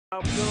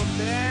Welcome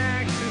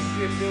back to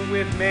Sippin'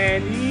 with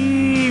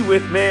Manny.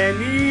 With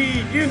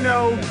Manny, you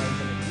know,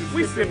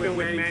 we sipping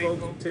with Manny,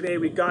 folks. Today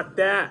we got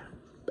that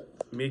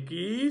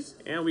Mickey's,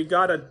 and we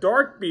got a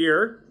dark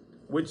beer,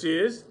 which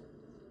is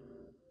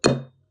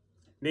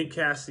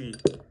Ninkasi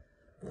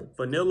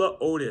Vanilla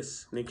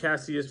Otis.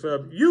 Ninkasi is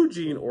from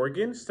Eugene,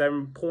 Oregon.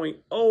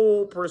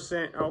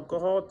 7.0%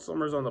 alcohol.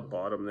 Summer's on the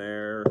bottom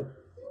there.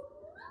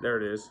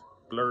 There it is.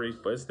 Blurry,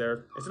 but it's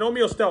there. It's an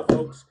oatmeal stout,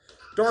 folks.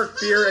 Dark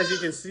beer, as you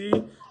can see,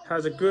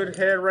 has a good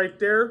head right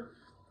there.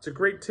 It's a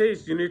great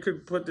taste. You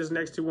could put this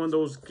next to one of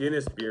those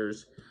Guinness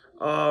beers.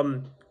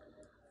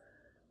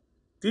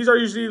 These are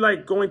usually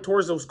like going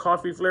towards those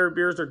coffee flavored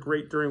beers. They're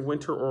great during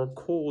winter or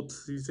cold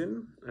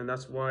season, and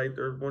that's why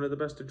they're one of the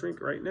best to drink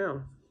right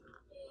now.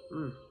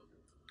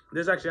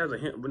 This actually has a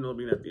hint of vanilla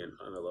bean at the end,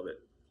 and I love it.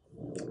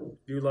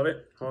 Do you love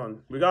it? Hold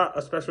on. We got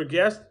a special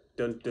guest.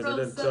 Dun, dun,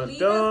 dun, dun,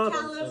 dun,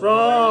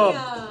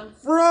 dun.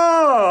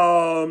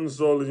 From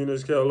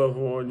Salinas,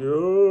 California.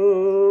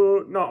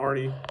 Not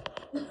Arnie.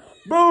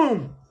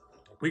 Boom.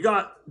 We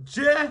got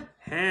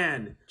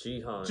Jihan.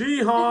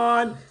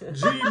 Jihan.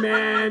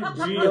 G-Man.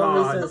 You've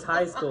known me since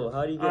high school.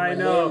 How do you get my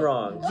name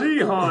wrong?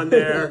 Jihan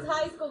there.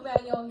 High school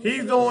manual.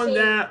 He's the one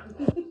that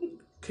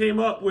came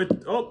up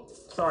with, oh,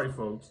 sorry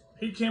folks.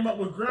 He came up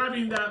with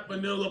grabbing that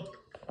vanilla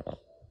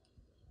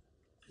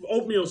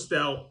oatmeal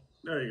stout.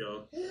 There you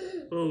go.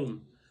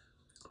 Boom.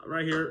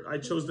 Right here, I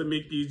chose the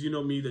Mickey's. You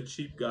know me, the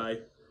cheap guy.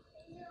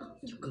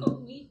 You call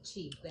me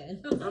cheap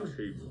then. I'm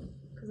cheap.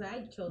 Because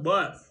I chose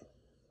But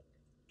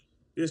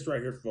this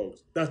right here,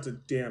 folks, that's a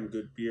damn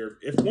good beer.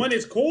 If one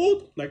is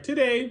cold, like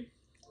today,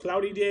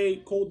 cloudy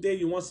day, cold day,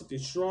 you want something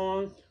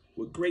strong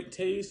with great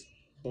taste,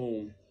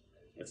 boom.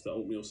 That's the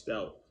oatmeal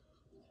stout.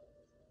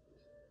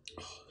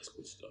 Oh, that's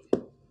good stuff.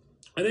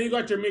 And then you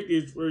got your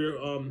Mickey's where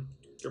your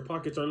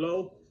pockets are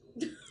low.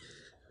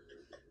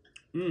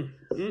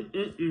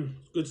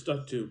 Good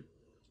stuff too.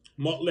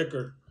 Malt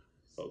liquor,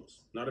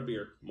 folks. Not a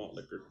beer, malt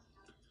liquor.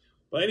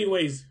 But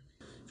anyways,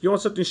 if you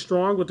want something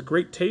strong with a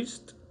great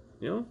taste,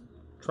 you know,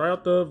 try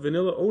out the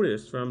Vanilla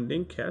Otis from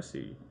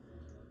Ninkasi.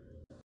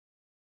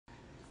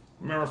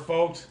 Remember,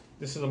 folks,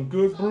 this is some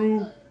good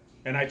brew,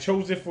 and I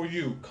chose it for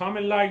you.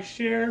 Comment, like,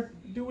 share,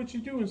 do what you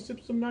do, and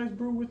sip some nice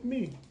brew with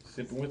me.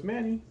 Sipping with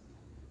Manny.